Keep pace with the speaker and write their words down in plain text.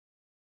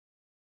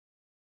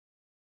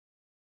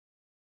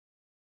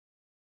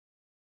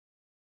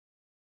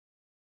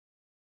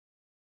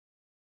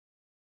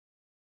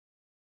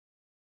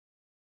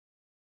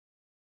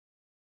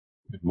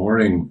Good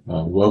morning.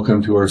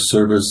 Welcome to our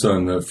service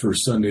on the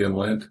first Sunday in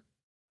Lent,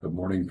 the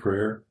morning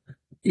prayer.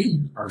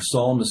 Our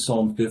psalm is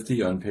Psalm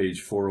 50 on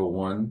page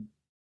 401.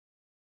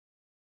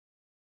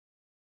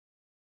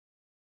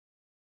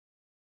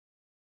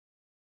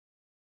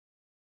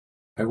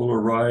 I will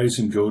arise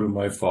and go to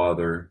my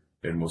father,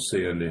 and will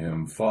say unto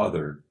him,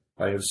 Father,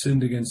 I have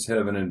sinned against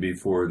heaven and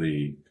before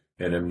thee,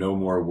 and am no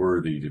more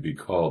worthy to be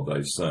called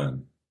thy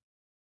son.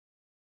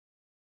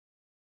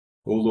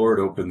 O Lord,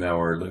 open thou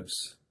our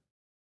lips,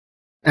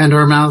 and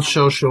our mouth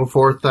shall show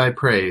forth thy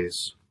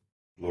praise.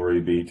 Glory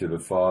be to the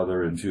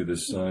Father, and to the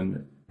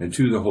Son, and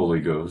to the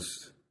Holy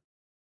Ghost.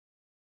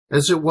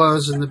 As it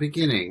was in the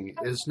beginning,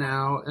 is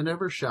now, and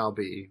ever shall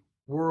be,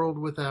 world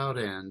without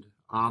end.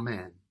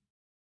 Amen.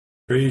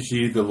 Praise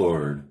ye the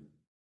Lord.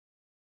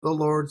 The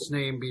Lord's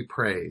name be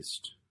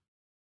praised.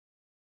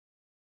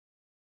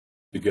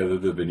 Together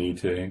the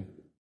Venite.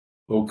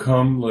 O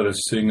come, let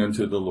us sing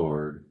unto the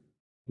Lord.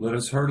 Let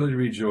us heartily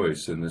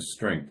rejoice in the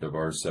strength of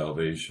our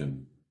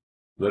salvation.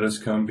 Let us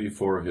come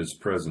before his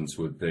presence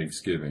with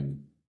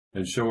thanksgiving,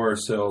 and show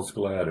ourselves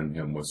glad in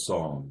him with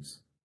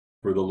psalms.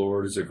 For the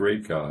Lord is a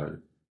great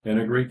God, and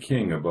a great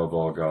King above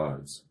all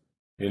gods.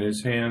 In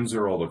his hands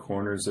are all the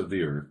corners of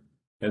the earth,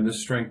 and the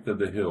strength of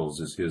the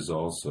hills is his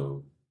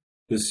also.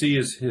 The sea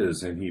is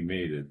his, and he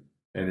made it,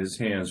 and his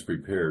hands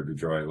prepared the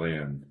dry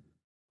land.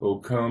 O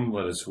come,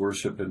 let us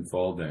worship and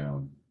fall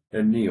down,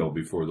 and kneel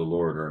before the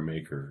Lord our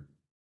Maker.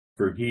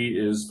 For he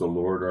is the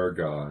Lord our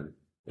God,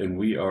 and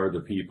we are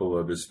the people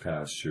of his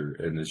pasture,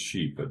 and the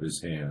sheep of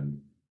his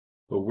hand.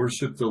 O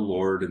worship the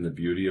Lord in the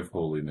beauty of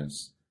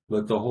holiness.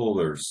 Let the whole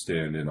earth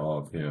stand in awe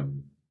of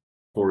him.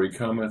 For he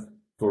cometh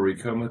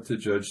to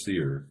judge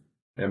the earth,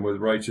 and with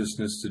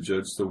righteousness to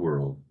judge the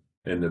world,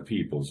 and the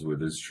peoples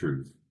with his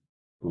truth.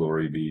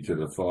 Glory be to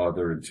the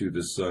Father, and to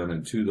the Son,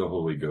 and to the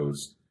Holy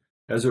Ghost,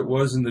 as it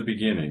was in the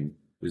beginning,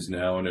 is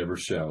now, and ever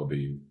shall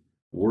be,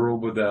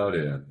 world without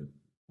end.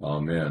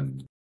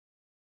 Amen.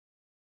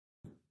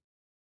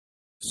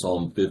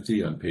 Psalm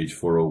 50 on page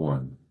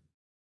 401.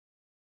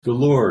 The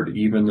Lord,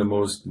 even the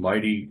most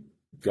mighty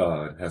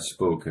God, hath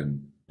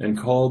spoken, and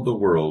called the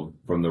world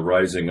from the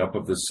rising up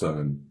of the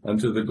sun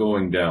unto the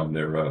going down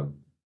thereof.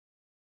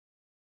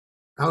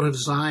 Out of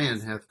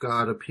Zion hath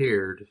God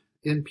appeared,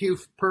 in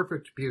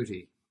perfect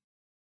beauty.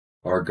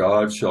 Our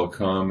God shall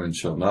come, and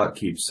shall not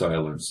keep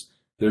silence.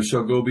 There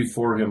shall go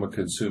before him a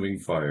consuming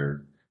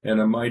fire,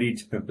 and a mighty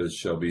tempest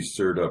shall be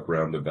stirred up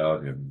round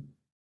about him.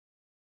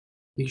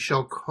 He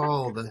shall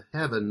call the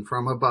heaven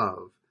from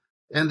above,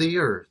 and the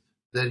earth,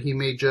 that he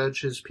may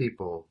judge his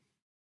people.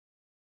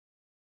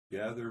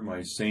 Gather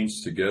my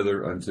saints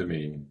together unto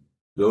me,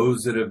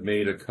 those that have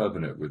made a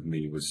covenant with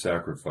me with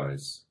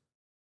sacrifice.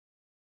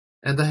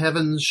 And the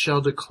heavens shall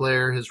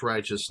declare his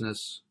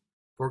righteousness,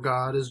 for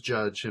God is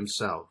judge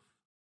himself.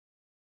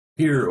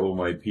 Hear, O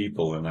my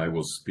people, and I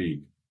will speak.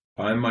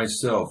 I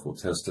myself will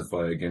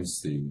testify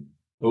against thee.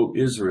 O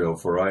Israel,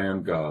 for I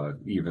am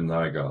God, even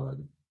thy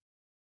God.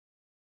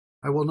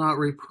 I will not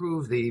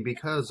reprove thee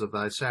because of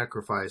thy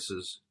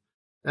sacrifices.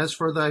 As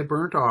for thy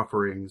burnt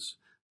offerings,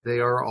 they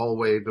are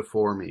always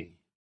before me.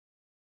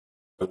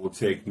 I will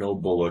take no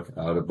bullock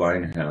out of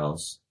thine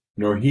house,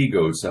 nor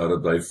he-goats out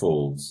of thy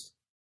folds.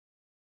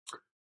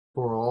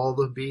 For all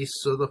the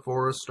beasts of the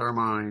forest are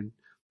mine,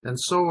 and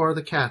so are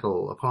the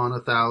cattle upon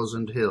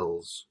 1,000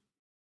 hills.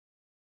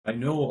 I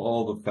know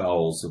all the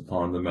fowls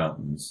upon the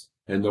mountains,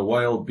 and the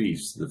wild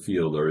beasts of the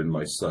field are in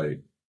my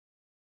sight.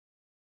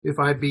 If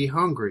I be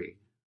hungry,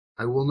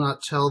 I will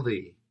not tell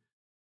thee,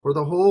 for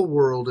the whole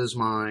world is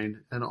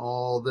mine, and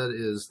all that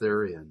is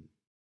therein.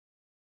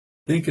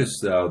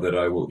 Thinkest thou that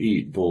I will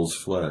eat bull's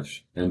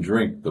flesh, and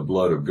drink the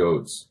blood of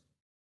goats?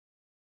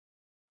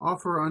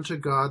 Offer unto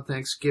God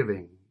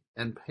thanksgiving,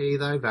 and pay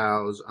thy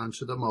vows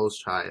unto the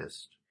Most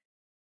Highest.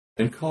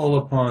 And call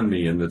upon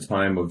me in the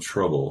time of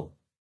trouble.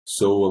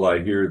 So will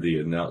I hear thee,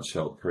 and thou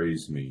shalt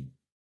praise me.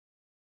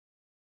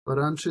 But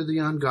unto the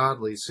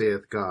ungodly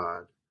saith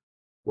God,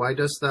 Why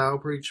dost thou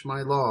preach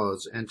my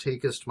laws, and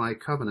takest my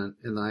covenant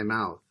in thy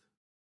mouth?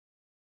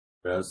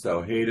 As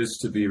thou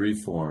hatest to be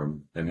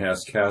reformed, and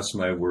hast cast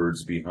my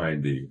words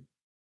behind thee.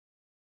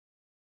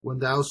 When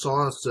thou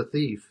sawest a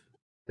thief,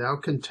 thou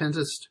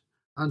contentest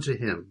unto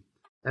him,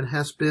 and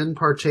hast been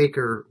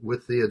partaker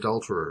with the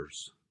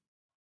adulterers.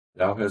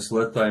 Thou hast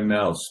let thy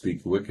mouth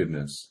speak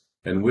wickedness,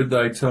 and with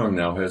thy tongue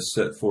thou hast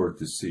set forth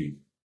deceit.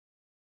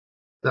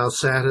 Thou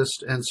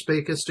sattest and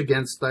spakest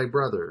against thy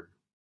brother,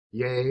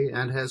 yea,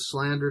 and hast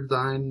slandered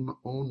thine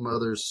own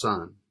mother's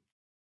son.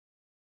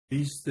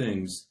 These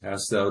things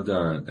hast thou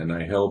done, and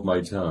I held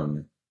my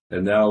tongue,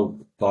 and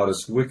thou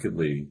thoughtest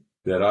wickedly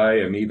that I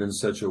am even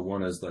such a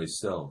one as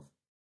thyself.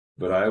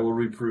 But I will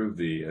reprove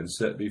thee, and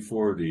set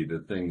before thee the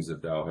things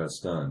that thou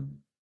hast done.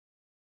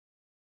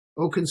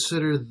 O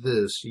consider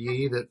this,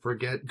 ye that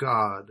forget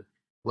God,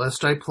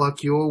 lest I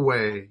pluck you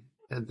away,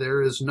 and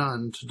there is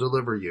none to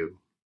deliver you.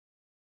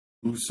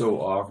 Whoso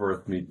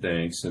offereth me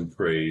thanks and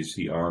praise,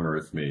 he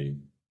honoureth me,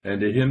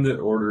 and to him that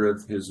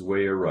ordereth his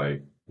way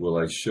aright will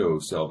I show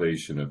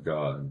salvation of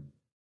God.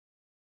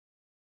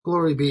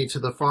 Glory be to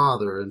the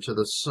Father, and to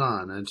the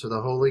Son, and to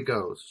the Holy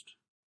Ghost.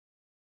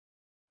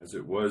 As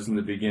it was in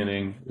the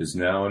beginning, is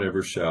now, and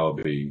ever shall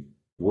be,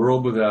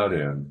 world without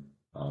end.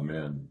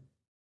 Amen.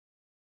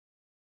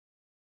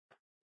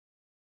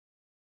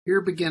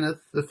 Here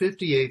beginneth the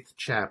 58th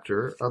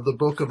chapter of the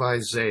book of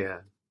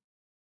Isaiah.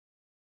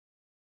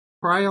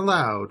 Cry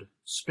aloud,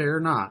 spare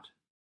not.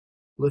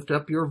 Lift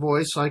up your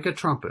voice like a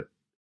trumpet.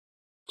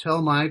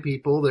 Tell my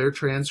people their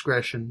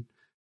transgression,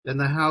 and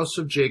the house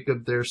of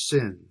Jacob their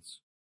sins.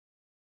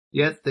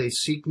 Yet they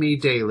seek me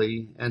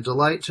daily, and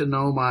delight to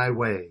know my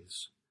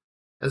ways,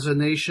 as a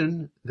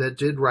nation that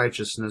did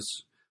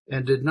righteousness,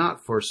 and did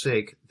not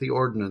forsake the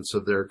ordinance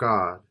of their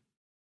God.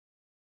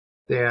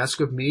 They ask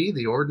of me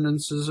the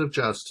ordinances of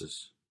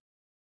justice.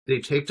 They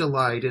take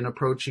delight in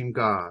approaching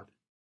God.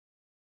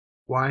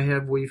 Why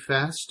have we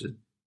fasted,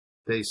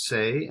 they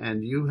say,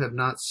 and you have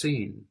not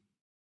seen?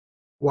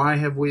 Why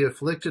have we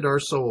afflicted our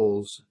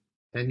souls,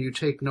 and you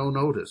take no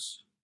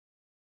notice?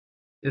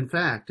 In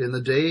fact, in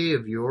the day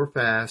of your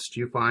fast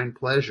you find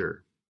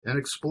pleasure, and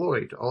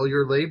exploit all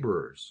your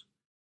laborers.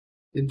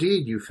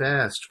 Indeed, you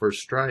fast for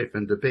strife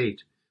and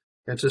debate,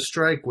 and to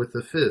strike with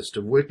the fist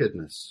of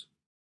wickedness.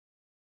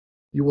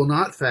 You will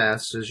not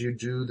fast as you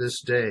do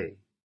this day,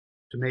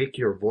 to make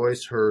your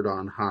voice heard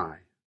on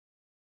high.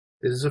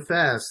 It is a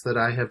fast that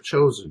I have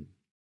chosen,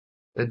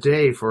 a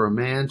day for a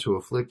man to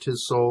afflict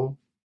his soul.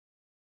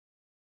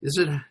 Is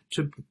it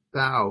to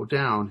bow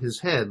down his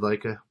head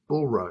like a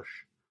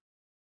bulrush,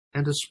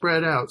 and to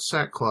spread out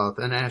sackcloth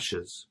and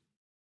ashes?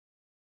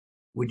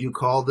 Would you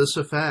call this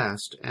a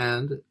fast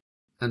and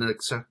an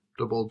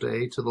acceptable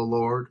day to the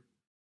Lord?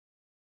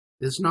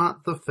 Is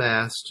not the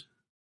fast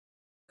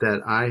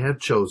that I have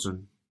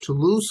chosen to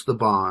loose the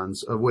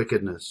bonds of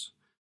wickedness,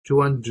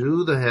 to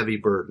undo the heavy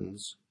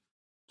burdens,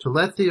 to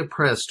let the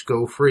oppressed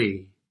go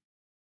free,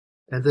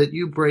 and that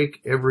you break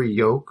every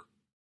yoke?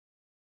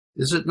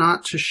 Is it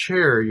not to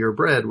share your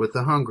bread with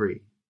the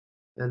hungry,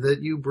 and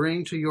that you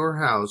bring to your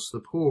house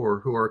the poor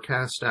who are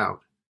cast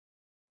out?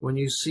 When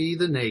you see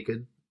the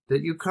naked,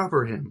 that you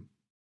cover him,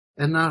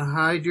 and not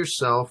hide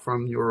yourself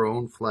from your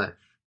own flesh.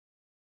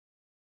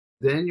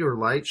 Then your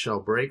light shall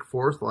break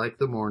forth like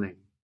the morning.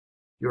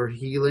 Your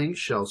healing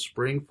shall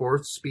spring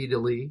forth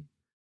speedily,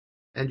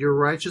 and your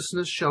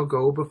righteousness shall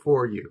go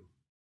before you.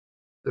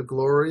 The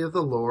glory of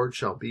the Lord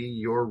shall be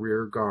your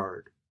rear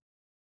guard.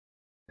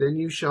 Then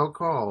you shall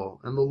call,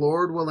 and the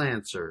Lord will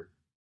answer.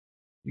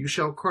 You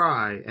shall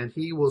cry, and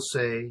he will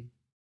say,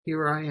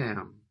 Here I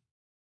am.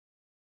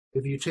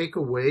 If you take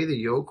away the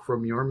yoke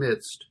from your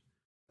midst,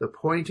 the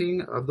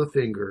pointing of the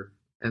finger,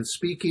 and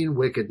speaking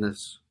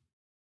wickedness,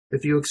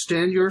 if you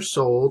extend your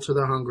soul to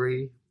the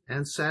hungry,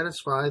 and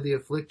satisfy the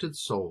afflicted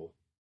soul,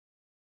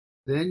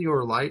 then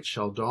your light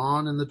shall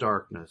dawn in the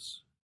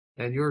darkness,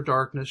 and your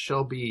darkness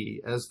shall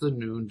be as the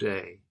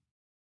noonday.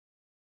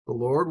 The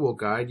Lord will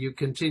guide you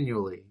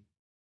continually,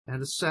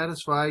 and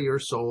satisfy your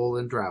soul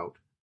in drought,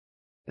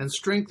 and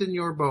strengthen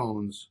your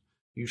bones.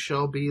 You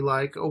shall be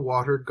like a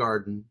watered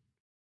garden,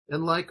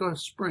 and like a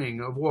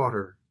spring of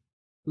water,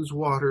 whose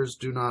waters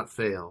do not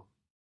fail.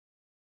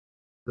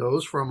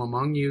 Those from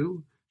among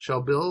you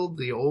shall build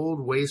the old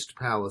waste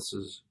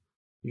palaces.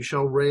 You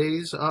shall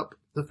raise up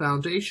the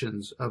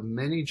foundations of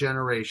many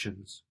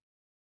generations,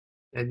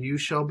 and you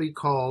shall be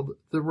called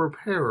the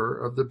repairer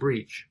of the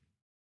breach,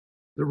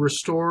 the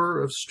restorer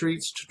of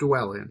streets to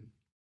dwell in.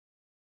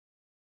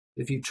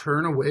 If you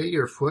turn away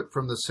your foot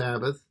from the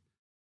Sabbath,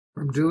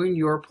 from doing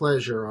your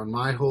pleasure on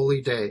my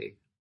holy day,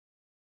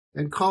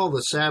 and call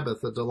the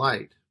Sabbath a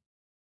delight,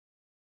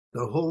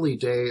 the holy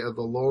day of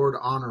the Lord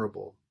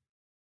honorable,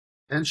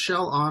 and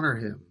shall honor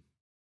him,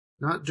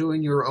 not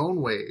doing your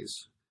own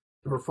ways,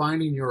 nor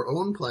finding your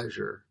own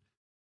pleasure,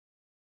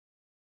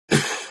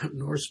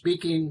 nor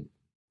speaking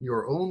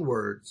your own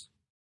words,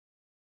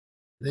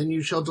 then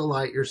you shall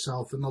delight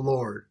yourself in the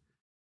Lord,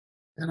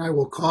 and I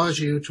will cause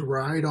you to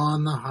ride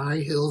on the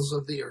high hills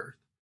of the earth,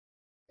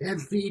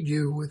 and feed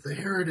you with the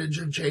heritage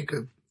of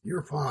Jacob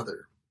your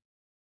father.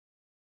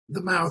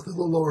 The mouth of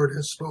the Lord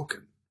has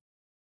spoken.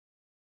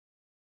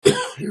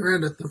 Here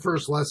endeth the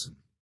first lesson.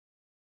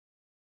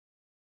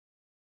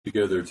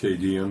 Together, Te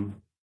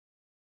Deum.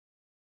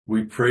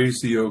 We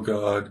praise thee, O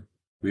God,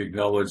 we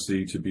acknowledge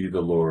thee to be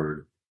the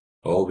Lord.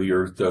 All the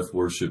earth doth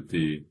worship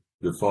thee,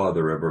 the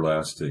Father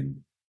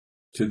everlasting.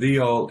 To thee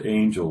all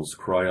angels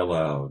cry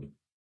aloud,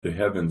 the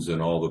heavens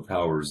and all the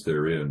powers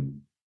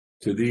therein.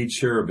 To thee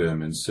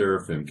cherubim and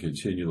seraphim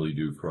continually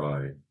do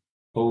cry,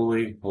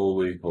 Holy,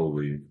 holy,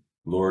 holy,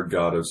 Lord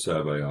God of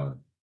Sabaoth.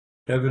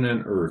 Heaven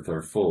and earth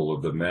are full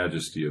of the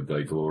majesty of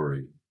thy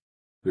glory.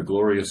 The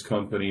glorious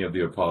company of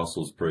the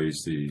apostles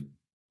praise thee.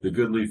 The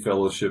goodly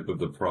fellowship of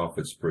the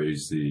prophets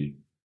praise thee.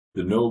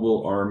 The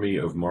noble army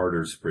of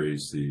martyrs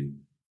praise thee.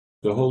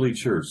 The holy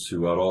church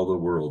throughout all the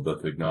world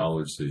doth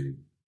acknowledge thee.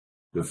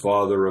 The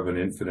Father of an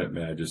infinite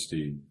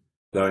majesty,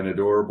 thine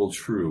adorable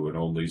true and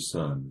only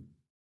Son,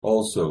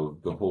 also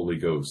the Holy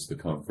Ghost, the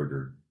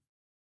Comforter.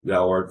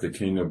 Thou art the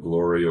King of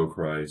glory, O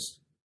Christ.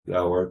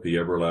 Thou art the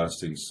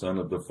everlasting Son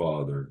of the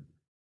Father,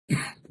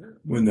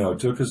 When thou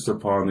tookest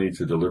upon thee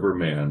to deliver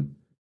man,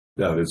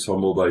 thou didst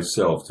humble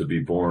thyself to be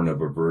born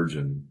of a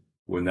virgin.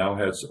 When thou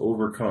hadst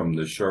overcome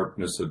the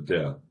sharpness of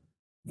death,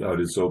 thou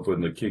didst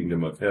open the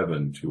kingdom of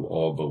heaven to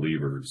all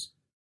believers.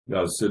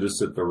 Thou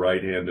sittest at the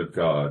right hand of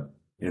God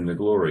in the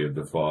glory of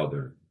the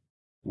Father.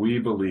 We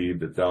believe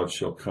that thou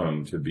shalt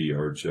come to be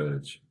our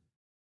judge.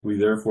 We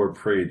therefore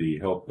pray thee,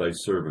 help thy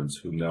servants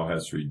whom thou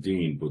hast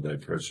redeemed with thy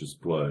precious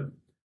blood.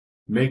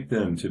 Make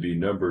them to be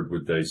numbered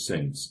with thy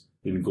saints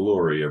in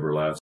glory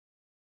everlasting.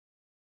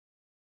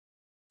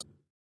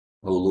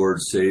 O Lord,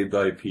 save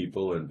thy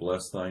people and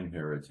bless thine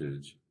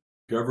heritage.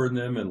 Govern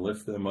them and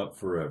lift them up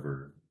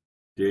forever.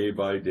 Day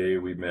by day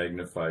we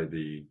magnify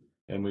thee,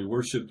 and we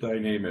worship thy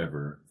name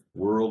ever,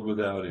 world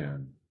without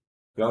end.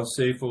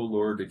 Vouchsafe, O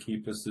Lord, to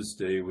keep us this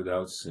day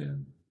without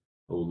sin.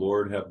 O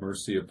Lord, have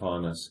mercy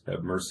upon us,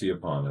 have mercy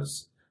upon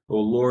us. O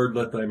Lord,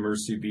 let thy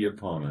mercy be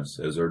upon us,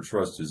 as our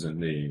trust is in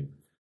thee.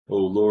 O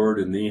Lord,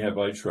 in thee have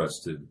I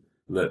trusted,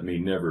 let me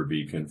never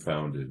be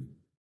confounded.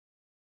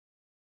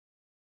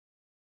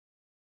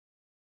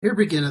 Here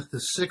beginneth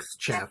the 6th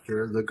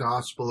chapter of the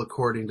Gospel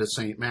according to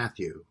St.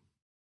 Matthew.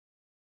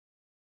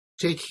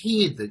 Take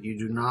heed that you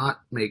do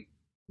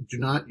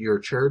not your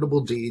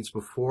charitable deeds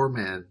before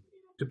men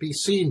to be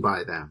seen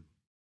by them.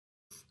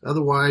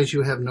 Otherwise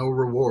you have no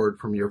reward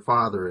from your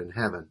Father in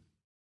heaven.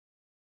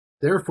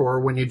 Therefore,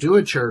 when you do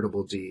a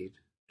charitable deed,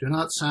 do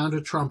not sound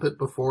a trumpet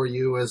before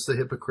you as the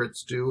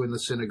hypocrites do in the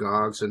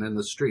synagogues and in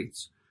the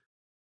streets,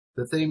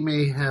 that they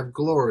may have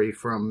glory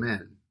from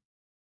men.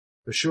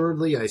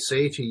 Assuredly, I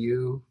say to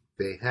you,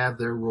 they have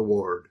their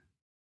reward.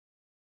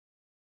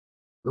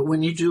 But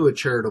when you do a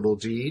charitable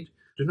deed,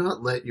 do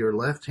not let your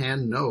left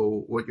hand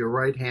know what your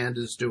right hand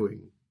is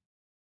doing,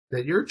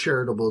 that your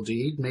charitable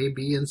deed may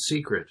be in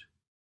secret,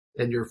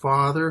 and your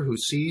Father who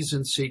sees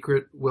in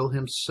secret will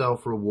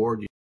himself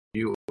reward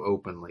you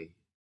openly.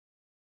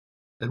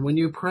 And when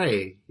you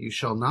pray, you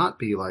shall not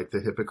be like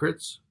the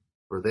hypocrites,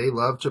 for they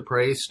love to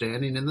pray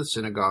standing in the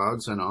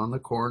synagogues and on the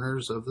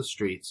corners of the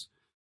streets,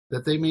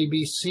 that they may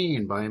be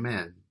seen by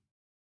men.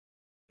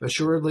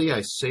 Assuredly,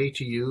 I say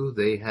to you,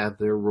 they have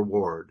their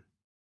reward.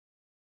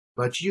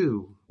 But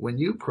you, when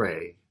you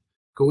pray,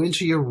 go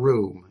into your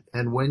room,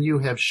 and when you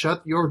have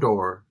shut your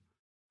door,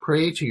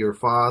 pray to your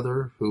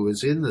Father who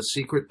is in the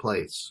secret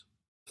place,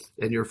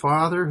 and your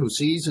Father who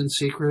sees in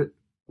secret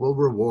will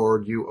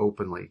reward you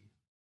openly.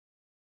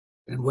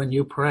 And when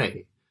you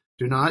pray,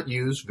 do not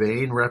use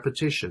vain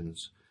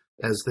repetitions,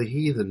 as the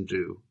heathen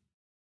do,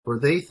 for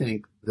they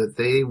think that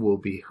they will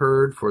be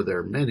heard for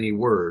their many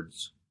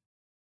words.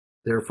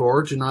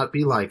 Therefore do not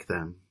be like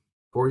them,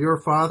 for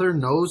your Father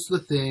knows the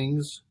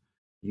things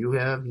you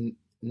have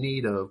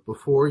need of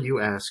before you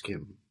ask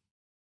him.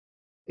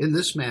 In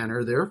this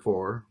manner,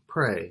 therefore,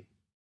 pray.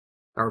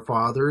 Our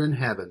Father in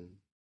heaven,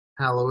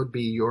 hallowed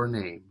be your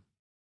name.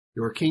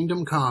 Your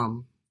kingdom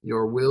come,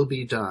 your will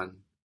be done,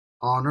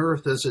 on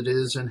earth as it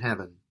is in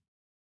heaven.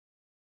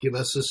 Give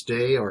us this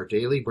day our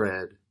daily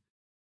bread,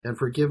 and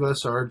forgive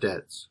us our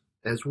debts,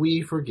 as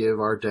we forgive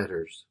our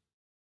debtors.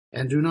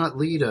 And do not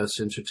lead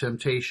us into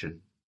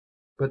temptation,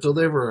 but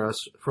deliver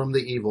us from the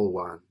evil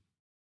one.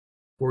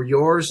 For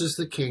yours is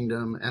the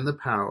kingdom, and the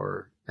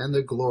power, and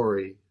the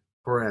glory,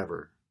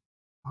 forever.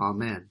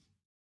 Amen.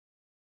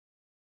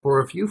 For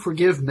if you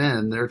forgive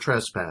men their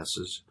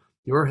trespasses,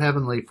 your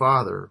heavenly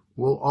Father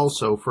will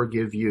also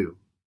forgive you.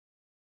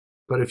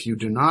 But if you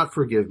do not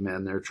forgive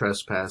men their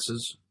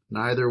trespasses,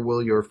 neither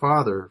will your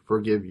Father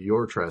forgive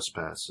your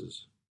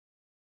trespasses.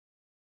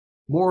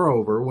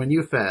 Moreover, when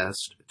you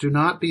fast, do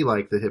not be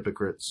like the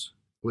hypocrites,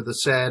 with a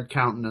sad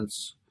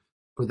countenance,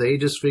 for they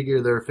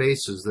disfigure their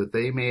faces, that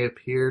they may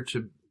appear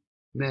to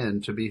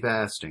men to be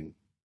fasting.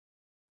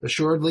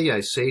 Assuredly,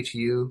 I say to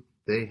you,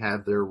 they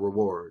have their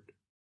reward.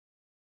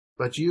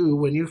 But you,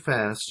 when you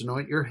fast,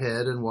 anoint your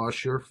head and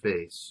wash your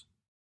face,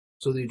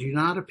 so that you do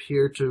not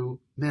appear to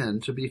men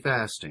to be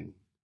fasting,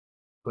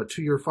 but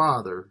to your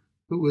Father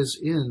who is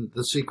in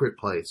the secret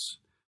place.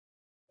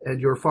 And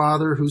your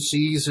Father who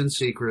sees in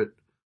secret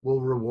will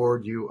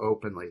reward you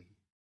openly.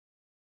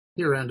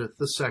 Here endeth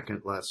the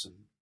 2nd lesson.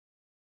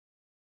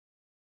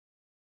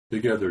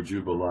 Together,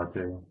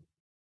 Jubilate.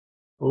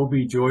 O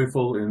be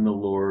joyful in the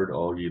Lord,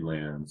 all ye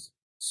lands.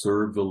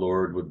 Serve the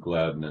Lord with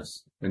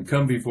gladness, and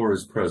come before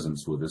his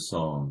presence with a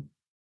song.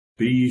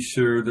 Be ye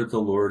sure that the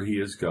Lord he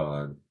is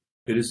God.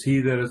 It is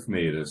he that hath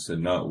made us,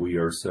 and not we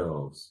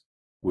ourselves.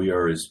 We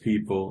are his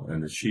people,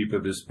 and the sheep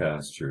of his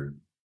pasture.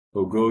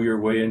 O go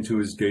your way into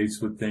his gates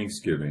with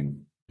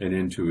thanksgiving, and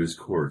into his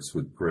courts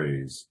with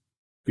praise.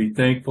 Be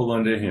thankful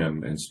unto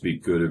him, and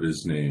speak good of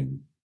his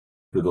name.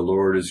 For the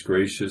Lord is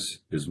gracious,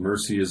 his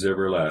mercy is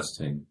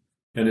everlasting,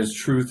 and his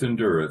truth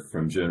endureth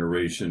from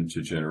generation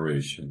to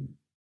generation.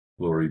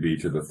 Glory be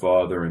to the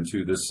Father, and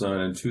to the Son,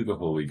 and to the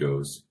Holy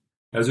Ghost,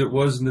 as it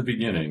was in the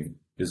beginning,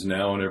 is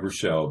now, and ever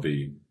shall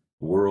be,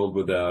 world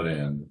without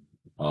end.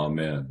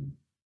 Amen.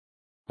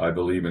 I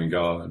believe in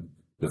God,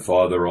 the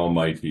Father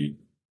Almighty,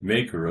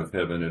 maker of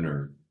heaven and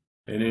earth,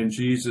 and in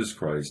Jesus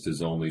Christ,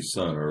 his only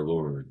Son, our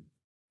Lord,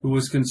 who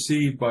was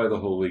conceived by the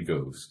Holy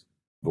Ghost,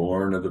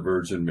 born of the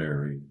Virgin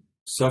Mary,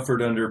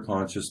 suffered under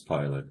Pontius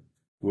Pilate,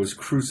 was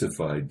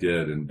crucified,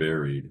 dead, and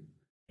buried.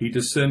 He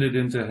descended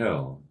into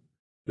hell.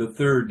 The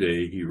third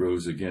day he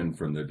rose again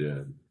from the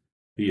dead.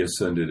 He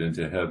ascended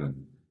into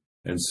heaven,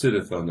 and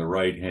sitteth on the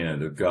right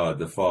hand of God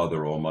the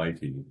Father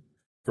Almighty.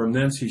 From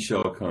thence he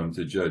shall come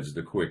to judge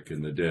the quick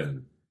and the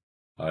dead.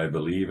 I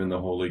believe in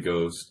the Holy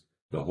Ghost,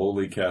 the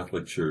Holy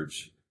Catholic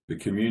Church, the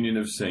communion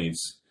of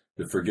saints,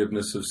 the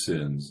forgiveness of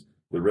sins,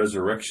 the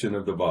resurrection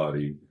of the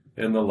body,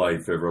 and the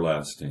life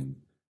everlasting.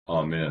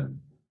 Amen.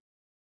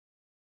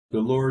 The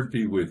Lord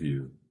be with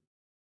you.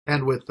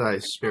 And with thy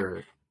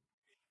spirit.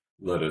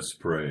 Let us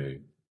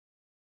pray.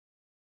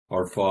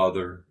 Our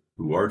Father,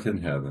 who art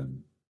in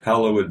heaven,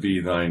 hallowed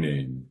be thy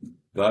name.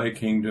 Thy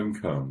kingdom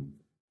come,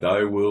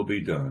 thy will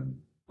be done,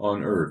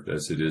 on earth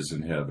as it is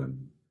in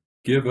heaven.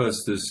 Give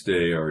us this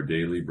day our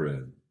daily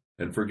bread,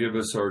 and forgive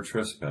us our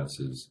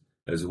trespasses,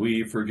 as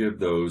we forgive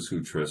those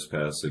who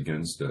trespass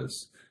against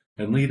us.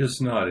 And lead us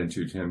not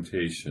into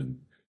temptation,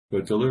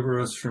 but deliver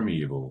us from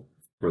evil.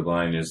 For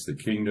thine is the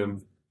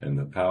kingdom, and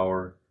the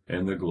power,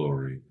 and the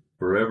glory,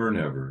 forever and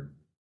ever.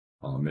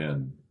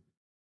 Amen.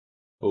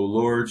 O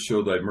Lord,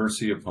 show thy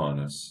mercy upon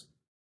us.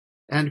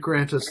 And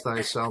grant us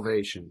thy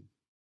salvation.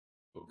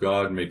 O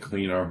God, make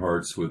clean our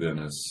hearts within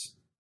us.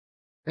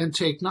 And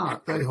take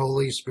not thy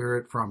Holy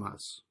Spirit from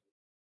us.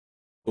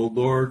 O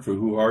Lord, for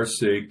who our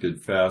sake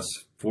did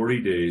fast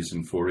 40 days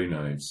and 40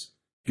 nights,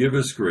 give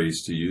us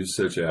grace to use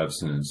such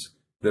abstinence,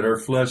 that our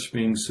flesh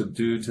being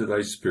subdued to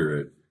thy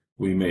Spirit,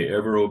 we may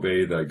ever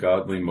obey thy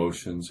godly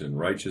motions in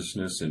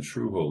righteousness and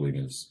true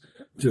holiness,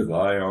 to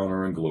thy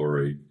honor and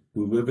glory,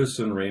 who livest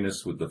and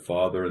reignest with the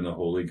Father and the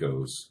Holy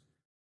Ghost,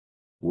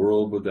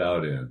 world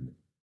without end.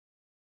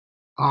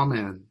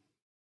 Amen.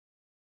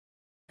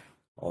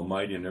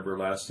 Almighty and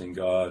everlasting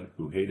God,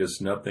 who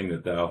hatest nothing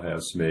that thou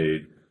hast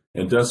made,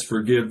 and dost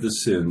forgive the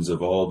sins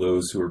of all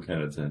those who are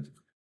penitent,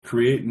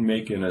 create and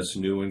make in us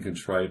new and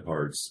contrite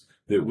hearts,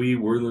 that we,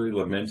 worthily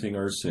lamenting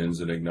our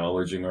sins and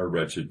acknowledging our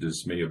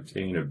wretchedness, may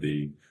obtain of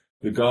thee,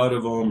 the God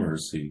of all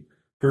mercy,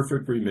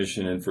 perfect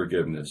remission and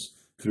forgiveness,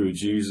 through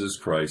Jesus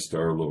Christ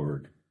our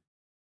Lord.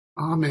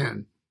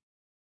 Amen.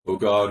 O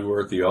God, who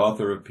art the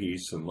author of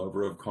peace and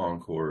lover of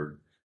concord,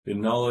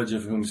 in knowledge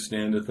of whom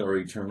standeth our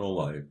eternal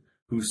life,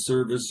 whose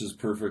service is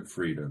perfect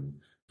freedom,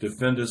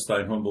 defend us,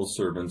 thy humble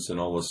servants, in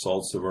all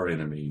assaults of our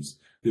enemies,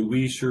 that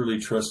we, surely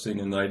trusting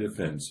in thy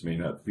defense, may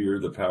not fear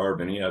the power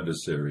of any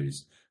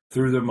adversaries,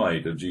 through the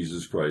might of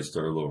Jesus Christ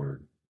our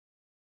Lord.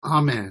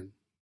 Amen.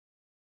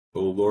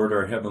 O Lord,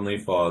 our heavenly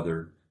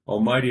Father,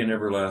 almighty and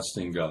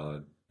everlasting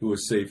God, who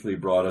hast safely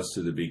brought us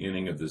to the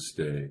beginning of this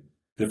day,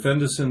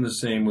 defend us in the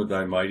same with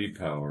thy mighty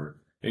power,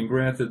 and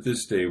grant that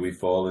this day we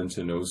fall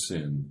into no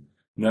sin,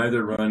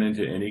 neither run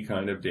into any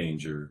kind of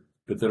danger,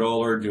 but that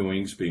all our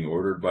doings, being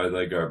ordered by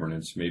thy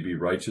governance, may be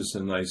righteous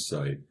in thy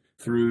sight,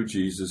 through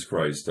Jesus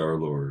Christ our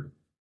Lord.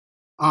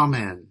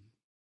 Amen.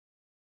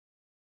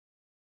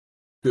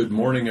 Good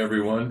morning,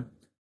 everyone.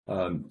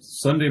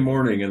 Sunday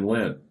morning in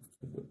Lent.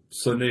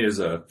 Sunday is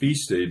a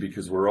feast day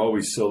because we're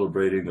always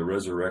celebrating the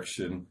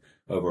resurrection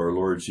of our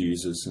Lord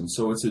Jesus. And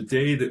so it's a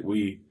day that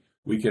we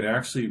can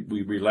actually,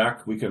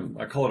 relax,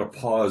 I call it a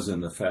pause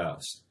in the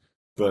fast.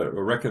 But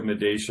a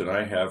recommendation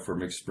I have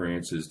from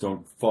experience is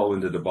don't fall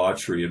into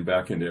debauchery and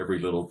back into every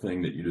little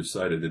thing that you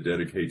decided to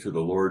dedicate to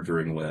the Lord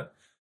during Lent.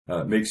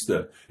 It makes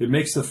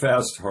the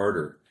fast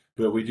harder.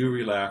 But we do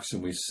relax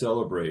and we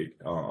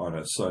celebrate on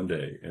a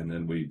Sunday, and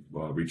then we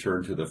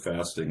return to the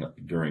fasting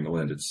during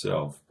Lent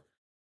itself.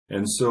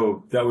 And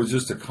so that was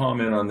just a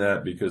comment on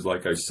that because,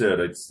 like I said,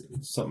 it's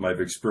something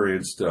I've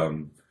experienced.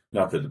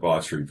 Not the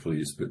debauchery,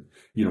 please, but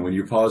when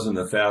you pause in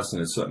the fast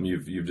and it's something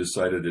you've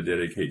decided to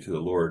dedicate to the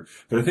Lord.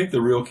 But I think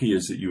the real key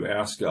is that you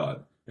ask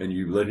God and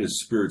you let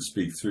His Spirit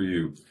speak through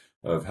you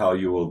of how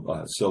you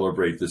will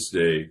celebrate this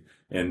day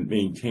and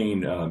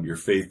maintain your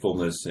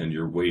faithfulness and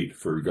your wait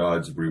for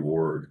God's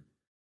reward.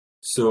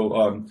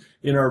 So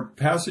in our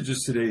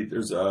passages today,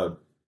 there's a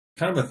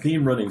kind of a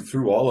theme running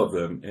through all of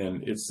them,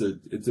 and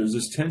there's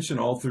this tension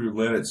all through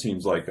Lent. It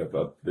seems like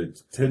about the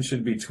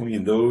tension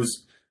between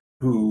those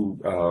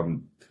who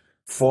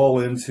fall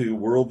into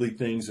worldly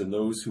things and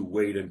those who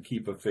wait and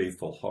keep a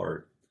faithful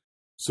heart.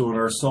 So in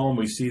our psalm,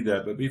 we see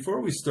that. But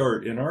before we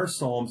start, in our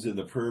psalms in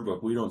the prayer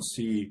book, we don't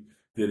see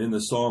that in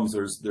the psalms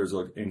there's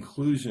an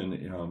inclusion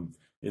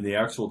in the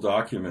actual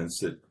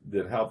documents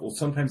that have, well,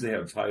 sometimes they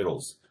have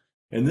titles.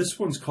 And this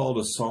one's called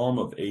a Psalm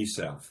of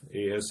Asaph,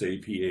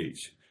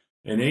 A-S-A-P-H.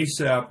 And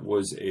Asaph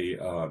was a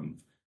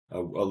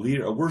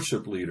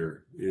worship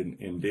leader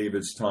in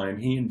David's time.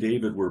 He and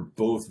David were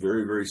both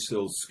very, very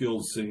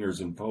skilled singers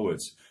and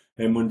poets.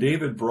 And when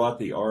David brought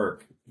the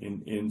ark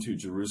into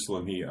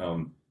Jerusalem,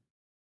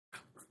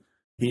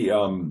 he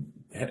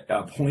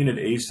appointed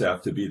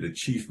Asaph to be the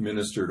chief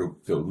minister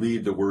to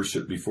lead the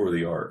worship before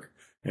the ark.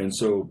 And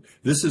so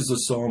this is the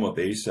Psalm of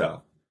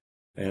Asaph.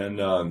 And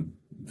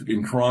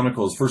in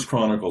Chronicles, 1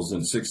 Chronicles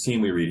in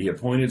 16, we read, he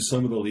appointed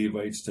some of the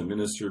Levites to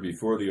minister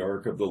before the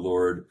ark of the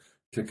Lord,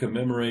 to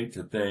commemorate,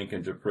 to thank,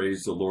 and to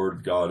praise the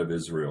Lord God of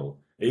Israel,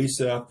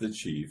 Asaph the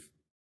chief,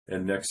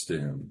 and next to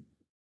him.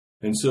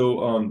 And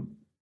so,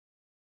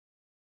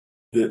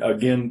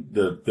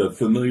 the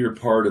familiar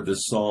part of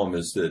this psalm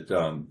is that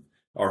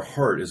our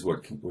heart is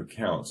what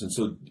counts. And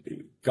so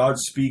God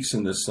speaks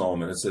in this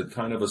psalm, and it's a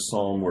kind of a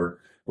psalm where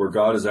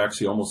God is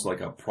actually almost like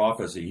a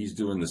prophecy. He's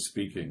doing the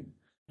speaking.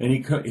 And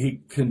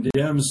he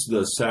condemns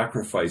the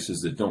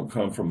sacrifices that don't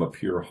come from a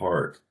pure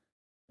heart.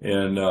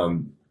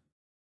 And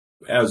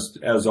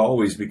as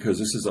always, because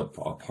this is a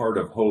part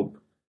of hope,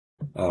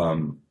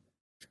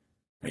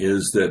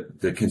 is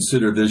that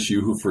consider this, you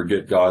who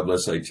forget God,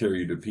 lest I tear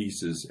you to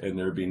pieces, and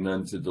there be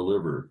none to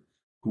deliver.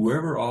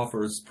 Whoever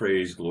offers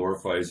praise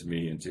glorifies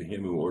me, and to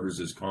him who orders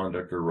his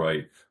conduct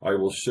aright, I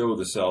will show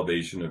the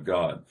salvation of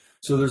God.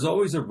 So there's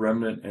always a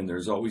remnant, and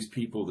there's always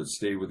people that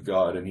stay with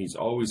God, and he's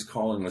always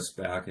calling us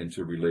back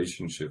into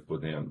relationship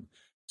with him.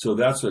 So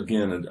that's,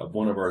 again,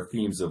 one of our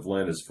themes of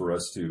Lent, is for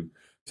us to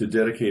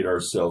dedicate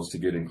ourselves to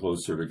getting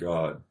closer to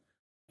God.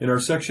 In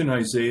our section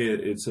Isaiah,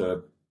 it's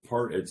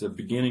a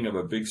beginning of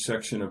a big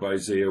section of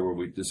Isaiah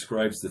where it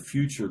describes the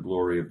future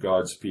glory of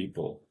God's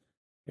people.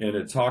 And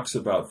it talks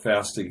about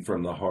fasting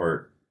from the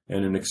heart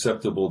and an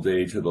acceptable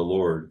day to the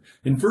Lord.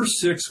 In verse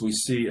 6, we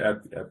see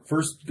at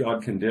first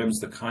God condemns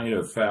the kind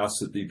of fast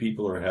that the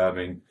people are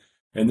having.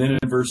 And then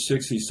in verse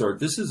 6, he starts,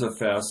 this is a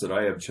fast that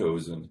I have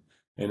chosen.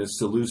 And it's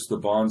to loose the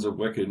bonds of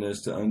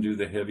wickedness, to undo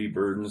the heavy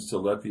burdens, to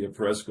let the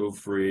oppressed go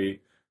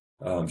free,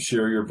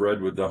 share your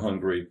bread with the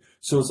hungry.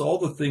 So it's all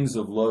the things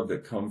of love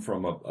that come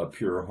from a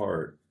pure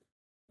heart.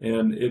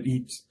 And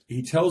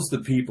he tells the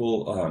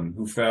people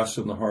who fast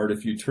from the heart,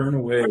 if you turn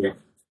away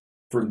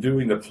from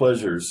doing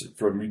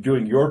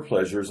your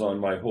pleasures on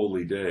my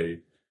holy day,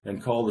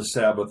 and call the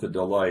Sabbath a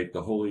delight,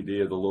 the holy day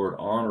of the Lord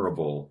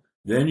honorable,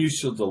 then you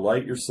shall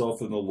delight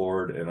yourself in the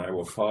Lord, and I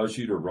will cause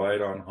you to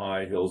ride on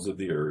high hills of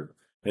the earth,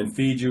 and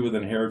feed you with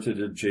an heritage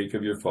of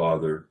Jacob your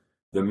father.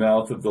 The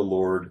mouth of the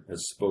Lord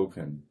has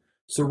spoken.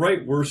 So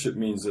right worship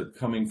means that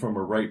coming from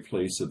a right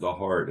place of the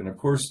heart. And of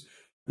course,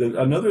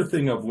 another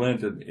thing of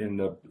Lent in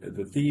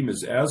the theme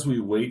is, as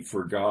we wait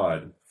for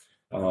God,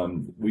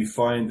 we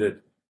find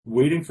that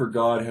waiting for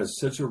God has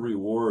such a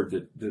reward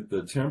that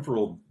the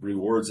temporal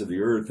rewards of the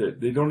earth,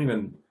 that they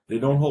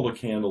don't hold a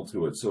candle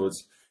to it. So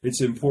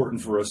it's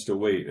important for us to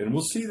wait. And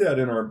we'll see that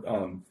in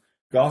our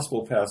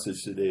gospel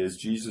passage today as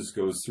Jesus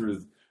goes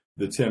through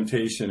the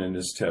temptation and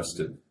is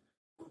tested.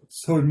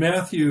 So in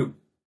Matthew,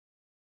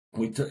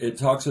 it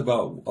talks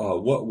about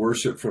what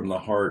worship from the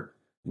heart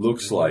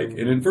looks like.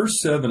 And in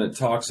verse 7, it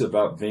talks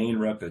about vain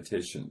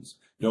repetitions.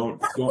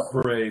 Don't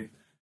pray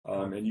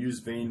and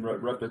use vain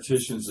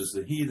repetitions as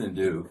the heathen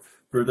do,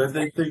 for that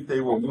they think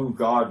they will move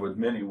God with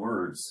many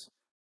words.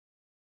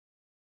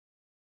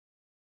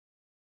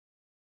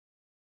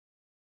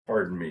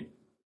 Pardon me.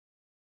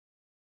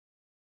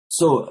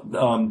 So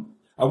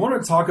I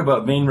want to talk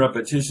about vain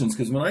repetitions,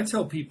 because when I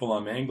tell people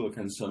I'm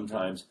Anglican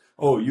sometimes,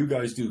 oh, you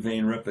guys do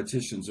vain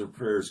repetitions of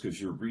prayers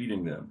because you're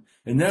reading them.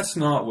 And that's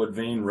not what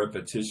vain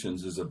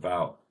repetitions is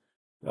about.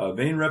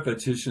 Vain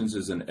repetitions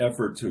is an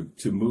effort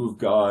to move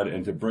God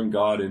and to bring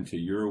God into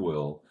your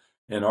will.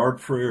 And our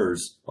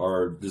prayers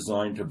are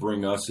designed to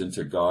bring us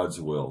into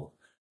God's will.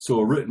 So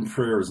a written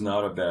prayer is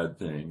not a bad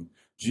thing.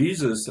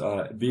 Jesus,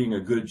 being a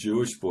good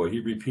Jewish boy,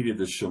 he repeated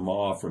the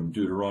Shema from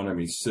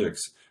Deuteronomy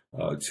 6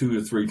 2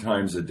 to 3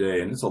 times a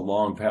day. And it's a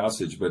long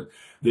passage, but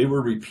they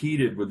were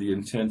repeated with the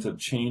intent of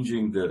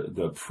changing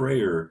the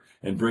prayer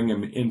and bring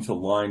him into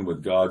line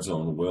with God's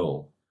own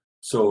will.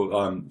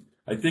 So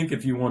I think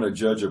if you want to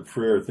judge a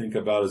prayer, think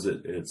about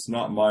it's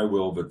not my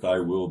will, but thy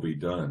will be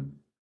done.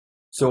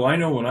 So I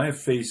know when I've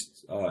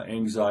faced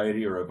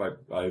anxiety, or if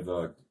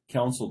I've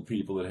counseled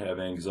people that have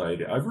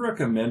anxiety, I've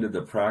recommended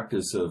the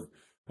practice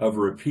of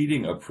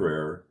repeating a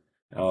prayer,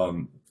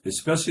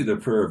 especially the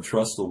prayer of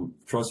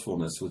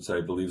trustfulness, which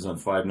I believe is on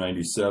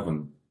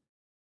 597.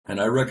 And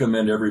I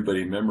recommend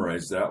everybody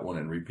memorize that one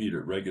and repeat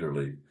it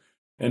regularly.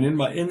 And in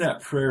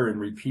that prayer and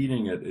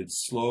repeating it,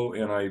 it's slow,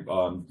 and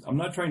I'm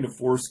not trying to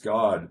force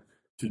God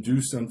to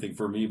do something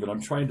for me, but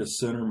I'm trying to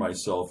center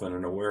myself in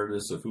an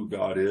awareness of who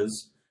God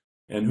is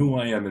and who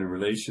I am in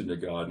relation to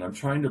God. And I'm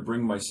trying to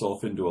bring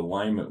myself into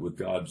alignment with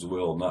God's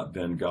will, not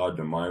bend God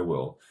to my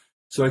will.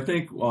 So I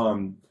think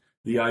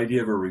the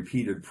idea of a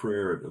repeated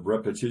prayer, a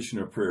repetition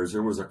of prayers,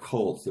 there were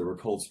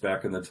cults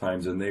back in the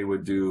times, and they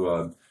would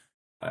do,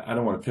 I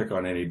don't want to pick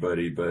on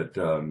anybody, but,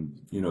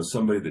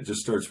 somebody that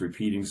just starts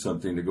repeating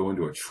something to go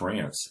into a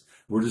trance.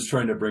 We're just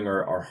trying to bring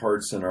our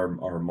hearts and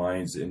our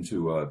minds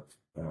into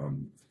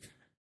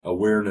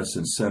awareness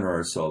and center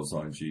ourselves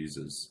on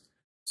Jesus.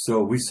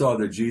 So we saw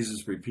that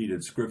Jesus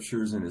repeated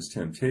scriptures in his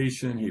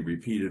temptation. He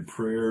repeated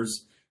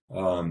prayers,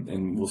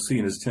 and we'll see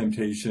in his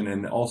temptation,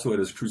 and also at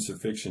his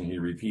crucifixion, he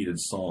repeated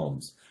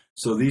psalms.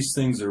 So these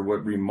things are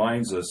what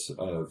reminds us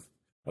of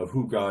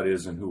who God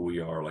is and who we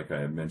are, like I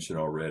had mentioned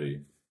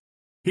already.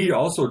 He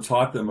also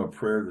taught them a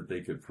prayer that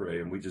they could pray,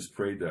 and we just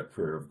prayed that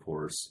prayer, of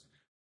course.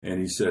 And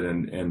he said,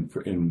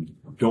 and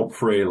don't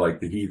pray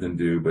like the heathen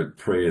do, but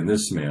pray in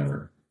this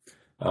manner.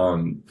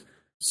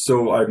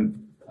 So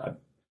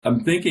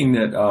I'm thinking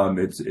that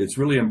it's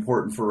really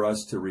important for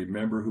us to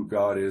remember who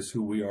God is,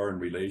 who we are in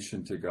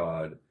relation to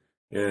God,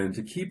 and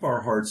to keep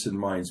our hearts and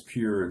minds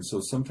pure. And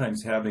so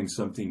sometimes having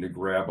something to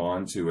grab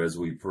onto as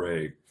we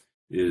pray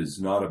is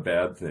not a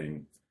bad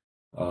thing.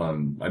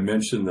 I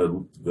mentioned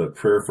the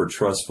prayer for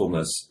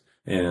trustfulness,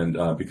 and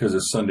because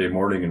it's Sunday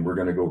morning and we're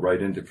going to go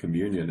right into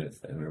communion,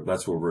 and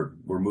that's where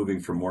we're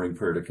moving from morning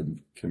prayer to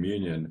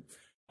communion.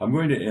 I'm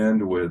going to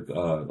end with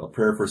a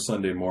prayer for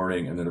Sunday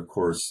morning, and then of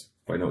course,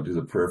 if I don't do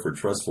the prayer for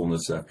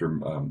trustfulness after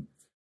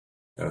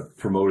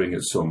promoting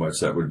it so much,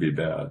 that would be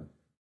bad.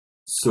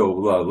 So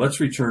let's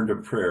return to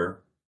prayer.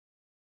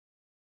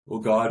 O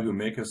God, who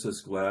makest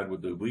us glad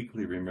with the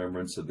weekly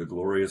remembrance of the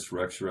glorious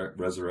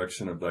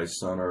resurrection of thy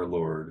Son, our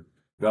Lord,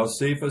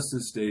 vouchsafe us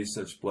this day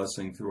such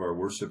blessing through our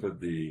worship of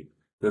thee,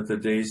 that the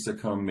days to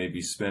come may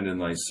be spent in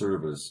thy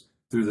service,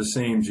 through the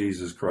same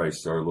Jesus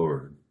Christ, our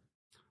Lord.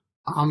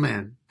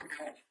 Amen.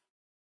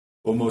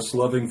 O most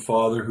loving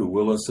Father, who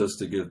willest us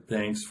to give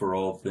thanks for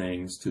all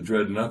things, to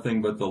dread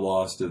nothing but the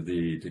loss of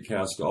thee, to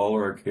cast all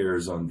our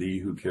cares on thee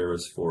who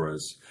carest for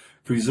us,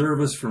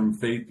 preserve us from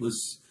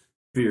faithless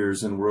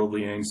fears and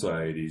worldly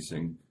anxieties,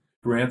 and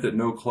grant that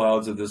no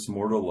clouds of this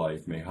mortal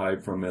life may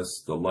hide from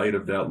us the light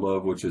of that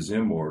love which is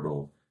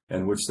immortal,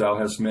 and which thou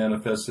hast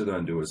manifested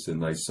unto us in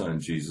thy Son,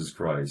 Jesus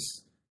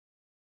Christ.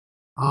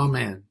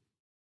 Amen.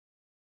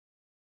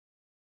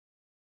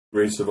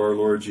 Grace of our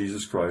Lord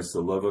Jesus Christ,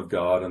 the love of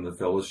God, and the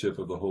fellowship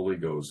of the Holy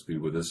Ghost be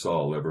with us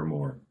all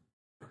evermore.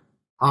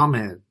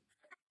 Amen.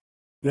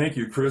 Thank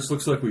you, Chris.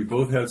 Looks like we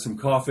both had some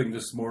coughing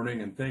this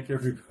morning, and thank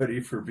everybody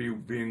for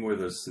being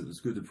with us. It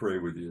was good to pray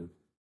with you.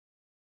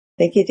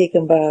 Thank you,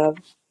 Deacon Bob.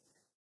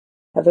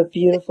 Have a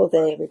beautiful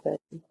day,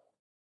 everybody.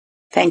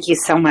 Thank you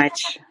so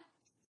much.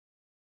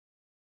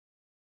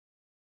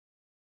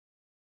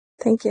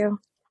 Thank you.